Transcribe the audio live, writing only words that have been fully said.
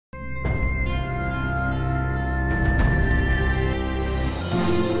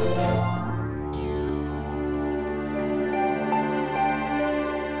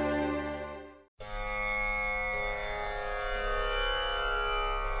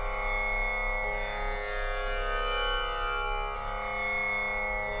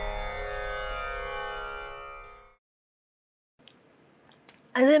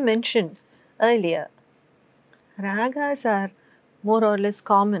As I mentioned earlier, ragas are more or less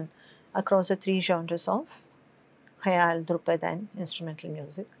common across the three genres of khayal, drupad and instrumental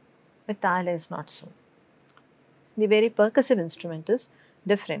music, but Tala is not so. The very percussive instrument is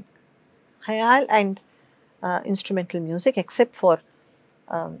different. Khayal and instrumental music, except for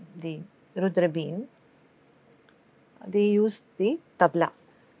the Rudra bean, they use the tabla,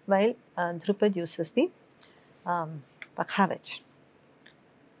 while Drupad uses the pakhavaj.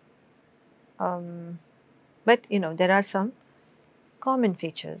 But there are some common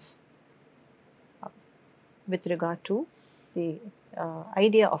features with regard to the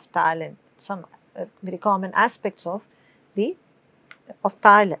idea of tal and some very common aspects of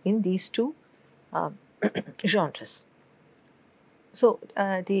tal in these two genres. So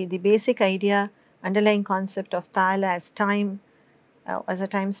the basic idea, underlying concept of Tala as time, as a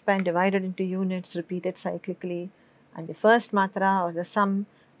time span divided into units repeated cyclically, and the first matra or the sum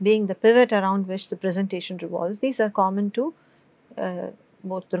being the pivot around which the presentation revolves. These are common to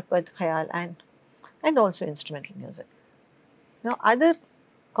both Drupad, Khayal and also instrumental music. Now other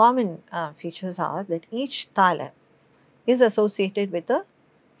common features are that each Tala is associated with a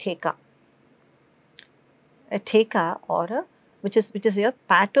theka. A theka or a which is a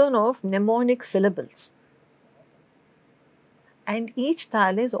pattern of mnemonic syllables, and each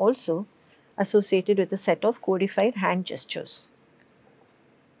Tala is also associated with a set of codified hand gestures.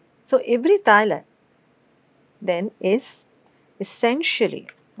 So every Tala then is essentially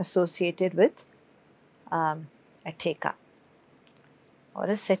associated with a theka or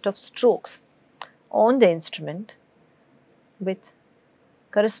a set of strokes on the instrument with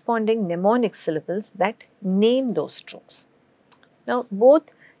corresponding mnemonic syllables that name those strokes. Now both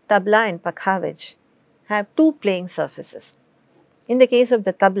tabla and pakhavaj have two playing surfaces. In the case of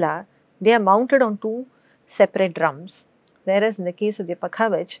the tabla, they are mounted on two separate drums, whereas in the case of the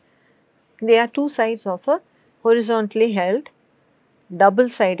pakhavaj, they are two sides of a horizontally held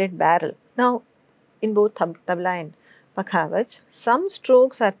double-sided barrel. Now in both tabla and pakhavaj, some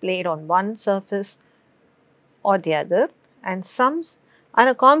strokes are played on one surface or the other, and some are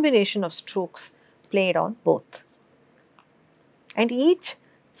a combination of strokes played on both. And each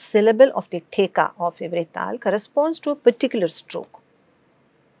syllable of the theka of every tal corresponds to a particular stroke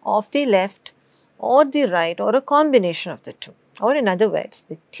of the left or the right or a combination of the two. Or in other words,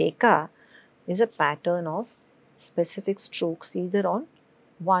 the theka is a pattern of specific strokes either on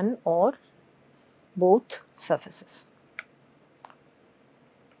one or both surfaces.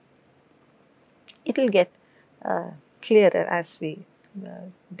 It will get clearer as we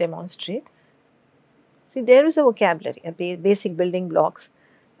demonstrate. See, there is a vocabulary, a basic building blocks,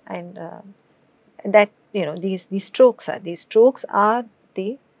 and that these strokes are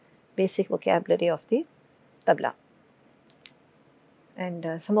the basic vocabulary of the tabla.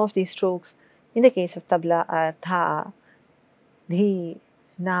 And some of these strokes in the case of tabla are tha, dhi,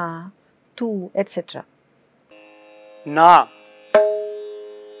 na, tu, etc. Na,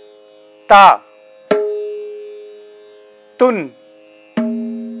 ta, tun,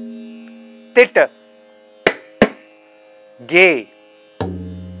 tit, ge,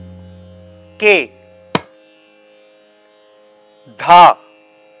 ke, dha,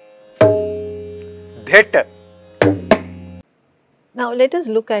 dhit. Now let us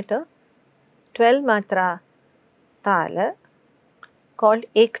look at a 12 matra tala called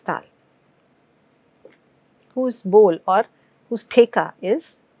ek tal, whose bol or whose theka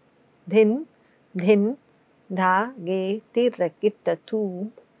is dhin, dhin, dha, ge, tir, kit,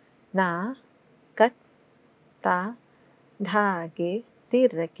 tu, na, kat, ta, dha, ge,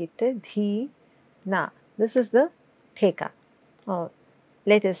 tir, kit, dhi, na. This is the theka.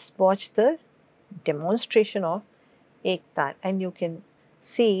 Let us watch the demonstration of ek tal, and you can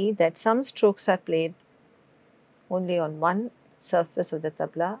see that some strokes are played only on one surface of the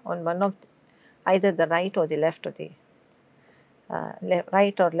tabla, on one of either the right or the left of the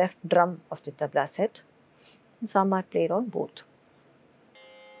right or left drum of the tabla set. And some are played on both.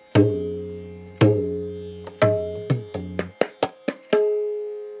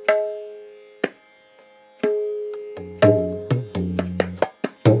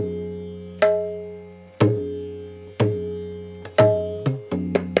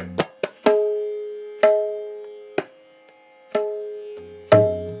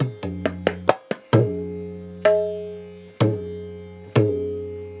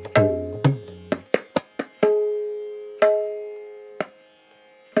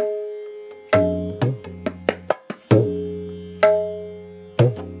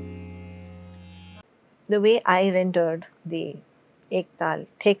 The way I rendered the ek tal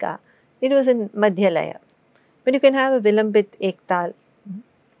theka, it was in madhya laya, but you can have a vilambit ek tal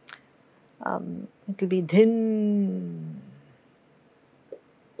It will be dhin,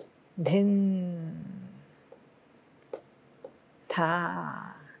 dhin,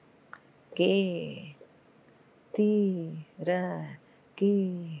 tha, ke, ti, ra,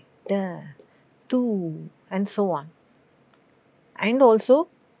 ki, da, tu, and so on. And also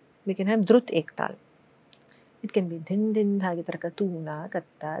we can have drut ektal. It can be dhin dhin dhagitraka tuna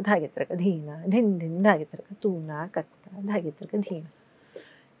katta dhagitraka dhina, dhin dhin dhagitraka tuna katta dhagitraka dhina.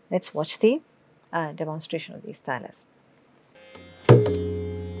 Let's watch the demonstration of these talas.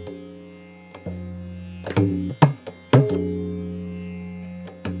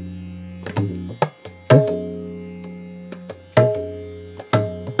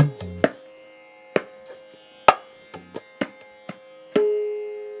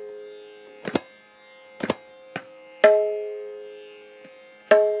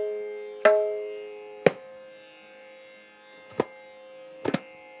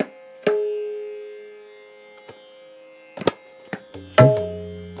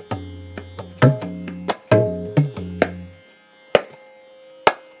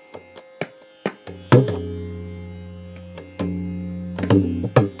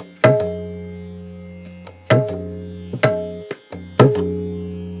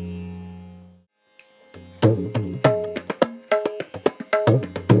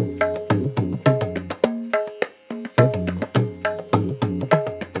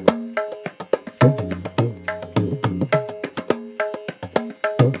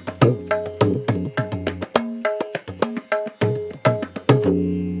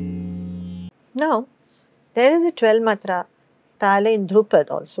 Now, there is a 12 matra tala in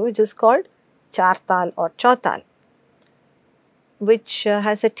Dhrupad also, which is called Chartal or Chautal, which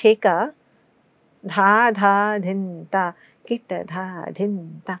has a theka dha dha dhin ta, kitta dha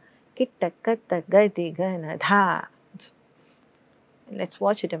dhin ta, kitta katta gati gana dha. Let's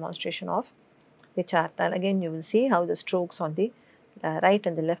watch a demonstration of the Chartal. Again, you will see how the strokes on the right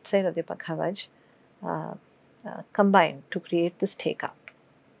and the left side of the Pakhavaj combine to create this theka.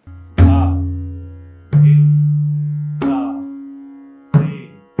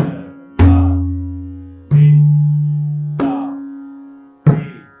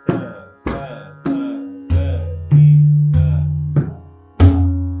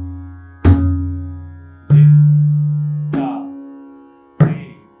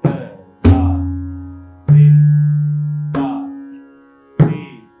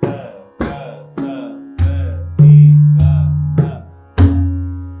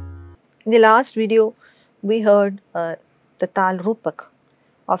 In the last video, we heard the Tal Rupak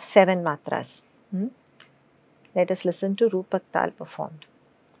of 7 matras. Let us listen to Rupak Tal performed.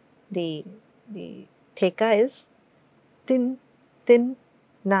 The theka is tin, tin,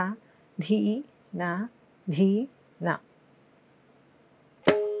 na, dhi, na, dhi, na.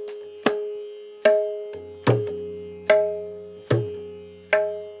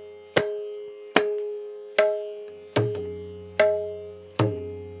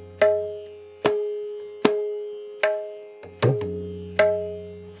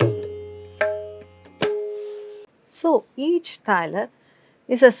 So, each tala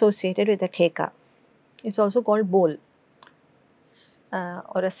is associated with a theka. It's also called bol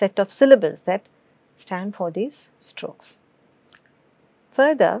or a set of syllables that stand for these strokes.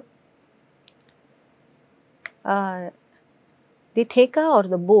 Further, the theka or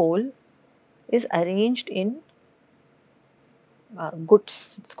the bol is arranged in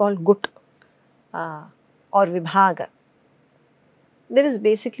guts. It's called gut or vibhaga. There is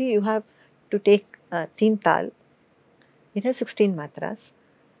basically, you have to take teen tal. It has 16 matras,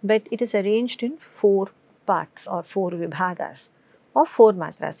 but it is arranged in 4 parts or 4 vibhagas of 4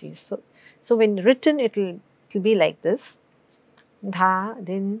 matrasis. So when written, it will be like this: dha,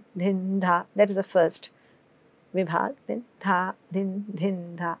 din, dhin, dha. That is the first vibhag. Then dha, din,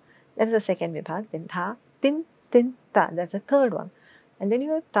 dhin, dha. That is the second vibhag. Then dha, din, din, ta. That's the third one. And then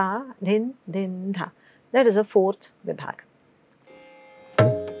you have ta, din, din, dha. That is the fourth vibhag.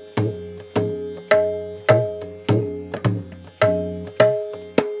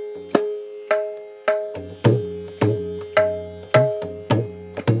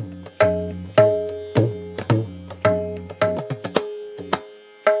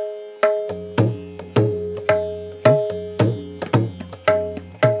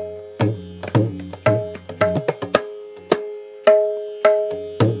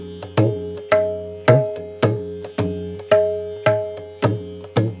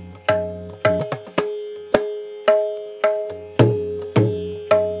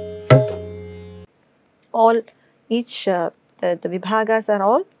 The vibhagas are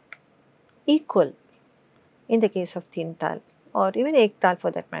all equal in the case of teen tal or even ek tal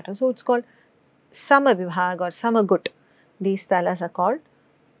for that matter. So it's called samavibhag or samagut. These talas are called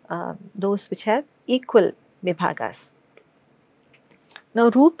those which have equal vibhagas. Now,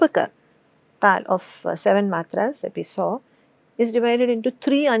 Rupaka tal of 7 matras that we saw is divided into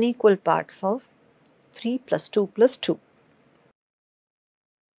 3 unequal parts of 3 plus 2 plus 2.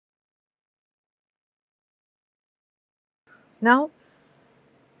 Now,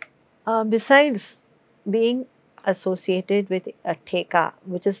 besides being associated with a theka,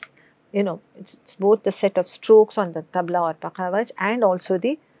 which is, it's both the set of strokes on the tabla or pakhavaj and also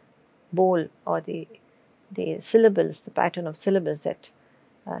the bowl or the syllables, the pattern of syllables that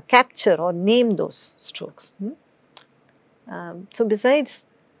capture or name those strokes. So, besides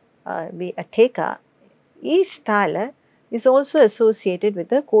be a theka, each tala is also associated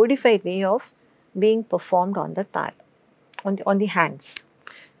with a codified way of being performed on the tala, on the hands.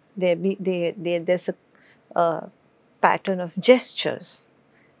 There's a pattern of gestures,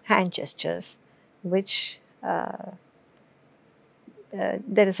 hand gestures, which that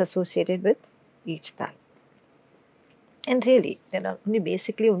is associated with each tala. And really, there are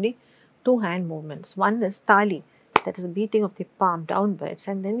basically only 2 hand movements. One is tali, that is the beating of the palm downwards,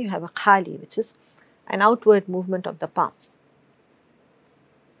 and then you have a khali, which is an outward movement of the palm.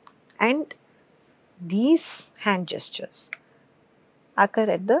 And these hand gestures occur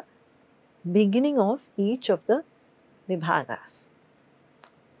at the beginning of each of the vibhagas.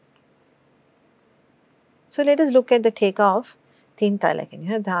 So, let us look at the theka of 3 tala again. You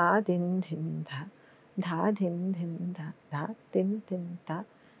have dha, din, dhin, dha. Dha, din, dhin, dha, dha, din, din, dha,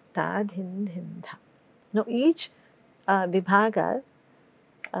 dha, din, din, dha. Now, each vibhaga,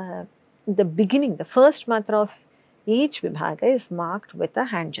 the beginning, the first matra of each vibhaga is marked with a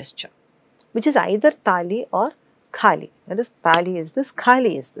hand gesture, which is either tali or khali. That is, tali is this,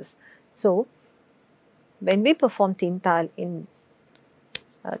 khali is this. So, when we perform teen tal in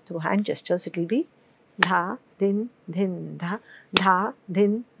through hand gestures, it will be dha, din, dhin, dha, dha,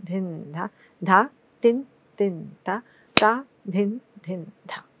 din, dhin, dha, dha, din, din, dha, dha, din, din,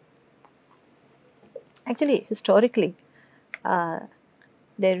 dha. Actually, historically,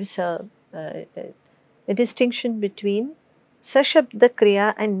 there is a distinction between sashabda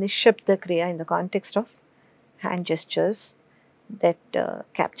kriya and nishabda kriya in the context of hand gestures that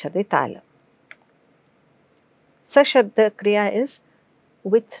capture the tala. Sashabda kriya is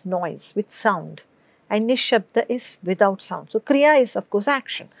with noise, with sound, and nishabda is without sound. So, kriya is of course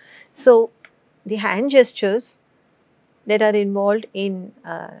action. So, the hand gestures that are involved in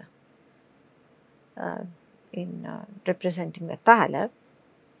representing the tala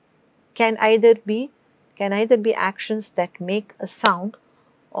can either be actions that make a sound,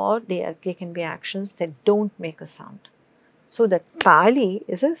 or they can be actions that don't make a sound. So, the tali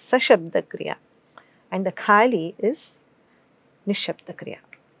is a sashabda kriya and the khali is nishabda kriya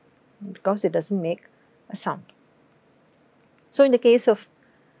because it doesn't make a sound. So, in the case of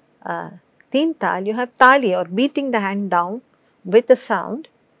teen tal, you have tali or beating the hand down with a sound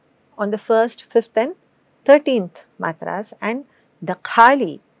on the 1st, 5th and 13th matras, and the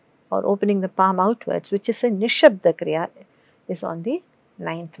khali or opening the palm outwards, which is a nishabda kriya, is on the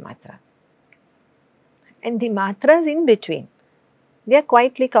 9th matra. And the matras in between, they are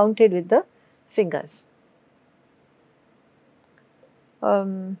quietly counted with the fingers.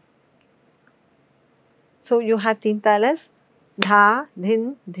 So, you have teen talas, dha,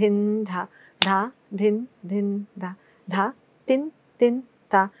 din, dhin, dha, dha, din, dhin, dha, dha, tin, tin,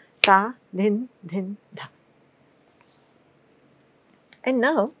 ta, ta, din, dhin, dha. And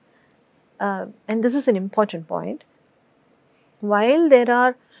now, and this is an important point, while there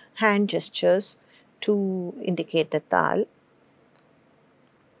are hand gestures to indicate the tal,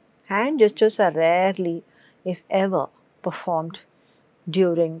 hand gestures are rarely, if ever, performed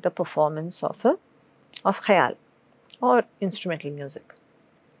during the performance of khayal or instrumental music.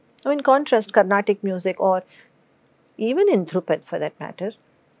 Now, in contrast, Carnatic music or even in Dhrupad for that matter,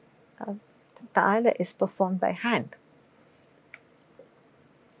 the tala is performed by hand.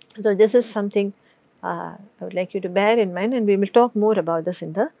 So, this is something I would like you to bear in mind, and we will talk more about this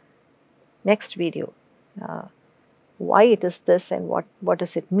in the next video. Why it is this and what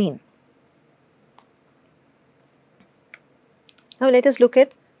does it mean. Now, let us look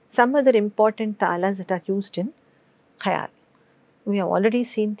at some other important talas that are used in khayal. We have already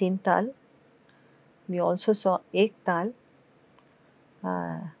seen teen tal. We also saw ek tal,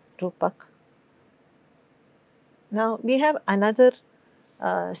 rupak. Now, we have another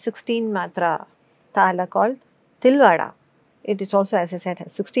 16 matra tala called tilvada. It is also, as I said,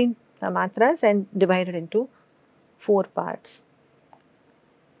 has 16 matras and divided into 4 parts.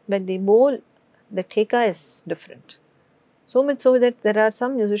 But the bowl, the theka is different. So much so that there are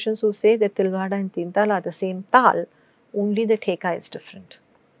some musicians who say that Tilvada and Tintala are the same tal, only the theka is different.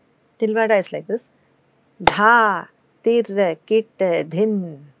 Tilvada is like this: dha, tir, kit,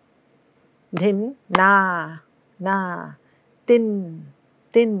 dhin, dhin, na, tin,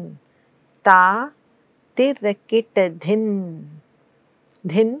 tin, ta, tir, kit, dhin,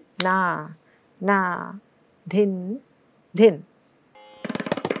 dhin, na, dhin, dhin.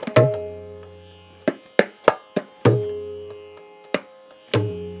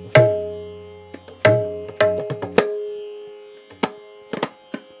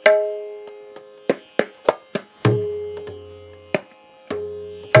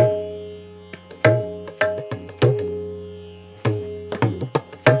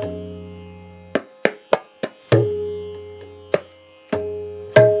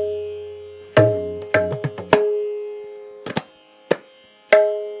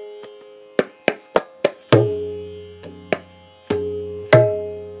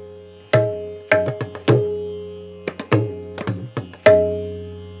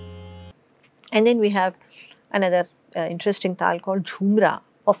 And then we have another interesting tal called Jhumra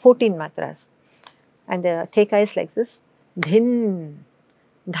of 14 matras. And the theka is like this: dhin,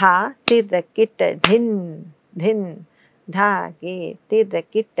 dha, tir, kit, dhin, dhin, dha, ge, tir,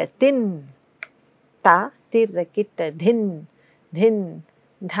 kit, tin, ta, tir, kit, dhin, dhin,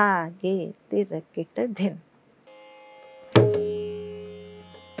 dha, ge, tir, kit, dhin.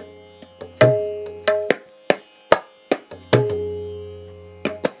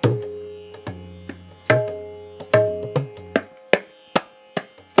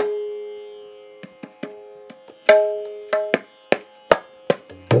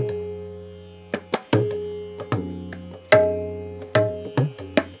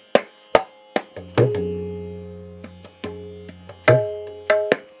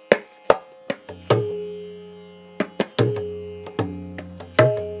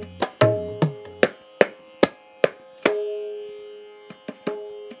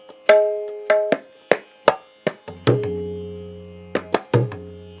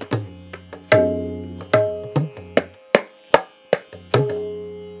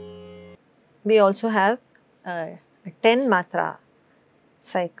 We also have a 10 matra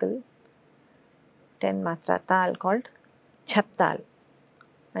cycle, 10 matra tal called Chhattal,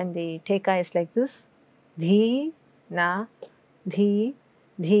 and the theka is like this: dhi, na, dhi,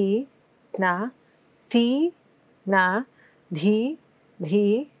 dhi, na, ti, na, dhi,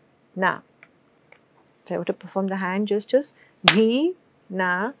 dhi, na. If I were to perform the hand gestures: dhi,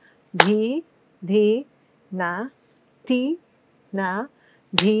 na, dhi, dhi, na, ti, na,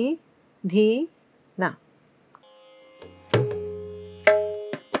 dhi, dhi, na.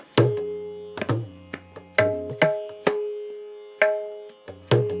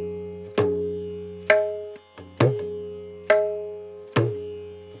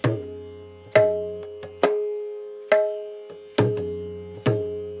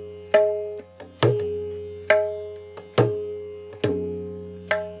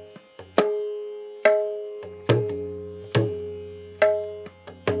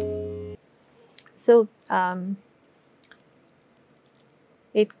 So,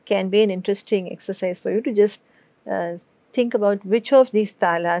 it can be an interesting exercise for you to just think about which of these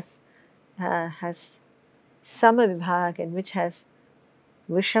talas has sama vibhag and which has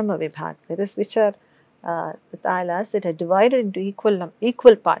vishama vibhag. That is, which are the talas that are divided into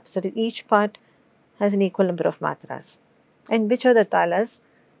equal parts, that is, each part has an equal number of matras, and which are the talas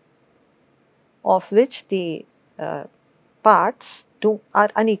of which the parts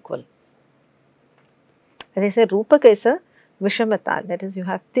are unequal. As I said, Rupaka is a Vishamatal, that is, you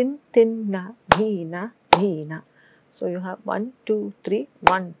have tin, tin, na, dhi, na, dhi, na. So, you have 1, 2, 3,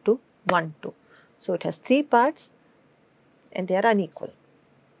 1, 2, 1, 2. So, it has 3 parts and they are unequal.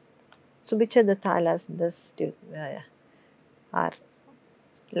 So, which are the talas in this are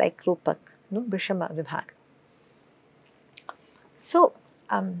like Rupak, no, Vishama Vibhag. So,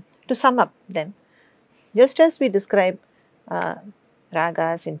 to sum up then, just as we describe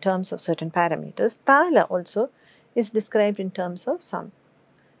ragas in terms of certain parameters, Tala also is described in terms of some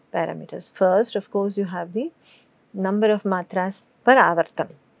parameters. First, of course, you have the number of matras per avartam.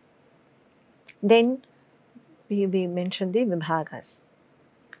 Then we mentioned the vibhagas.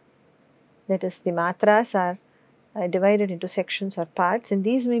 That is, the matras are divided into sections or parts, and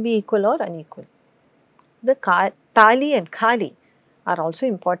these may be equal or unequal. The tali and khali are also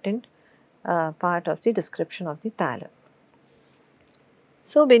important part of the description of the Tala.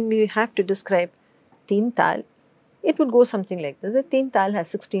 So, when we have to describe Teen Tal, it would go something like this. The Teen Tal has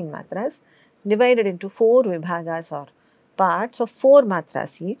 16 matras divided into 4 vibhagas or parts of 4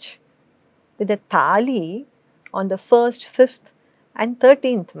 matras each, with the Tali on the 1st, 5th and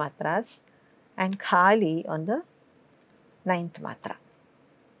 13th matras, and khali on the 9th matra.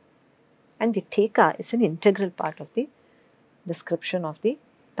 And the theka is an integral part of the description of the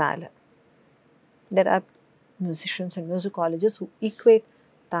Tala. There are musicians and musicologists who equate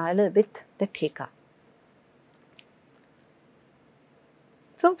Tala with the theka.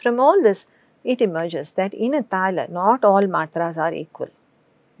 So from all this, it emerges that in a Tala, not all matras are equal.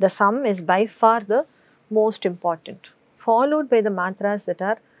 The sum is by far the most important, followed by the matras that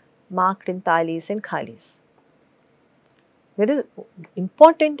are marked in talis and khalis. That is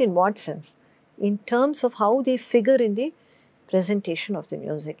important in what sense? In terms of how they figure in the presentation of the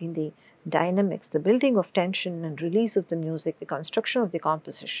music, in the dynamics, the building of tension and release of the music, the construction of the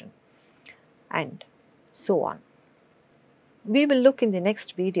composition, and so on. We will look in the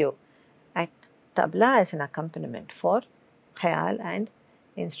next video at tabla as an accompaniment for khayal and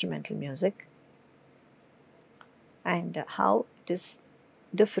instrumental music, and how it is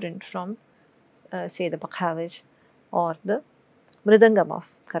different from say the pakhavij or the mridangam of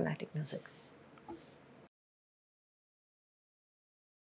Carnatic music.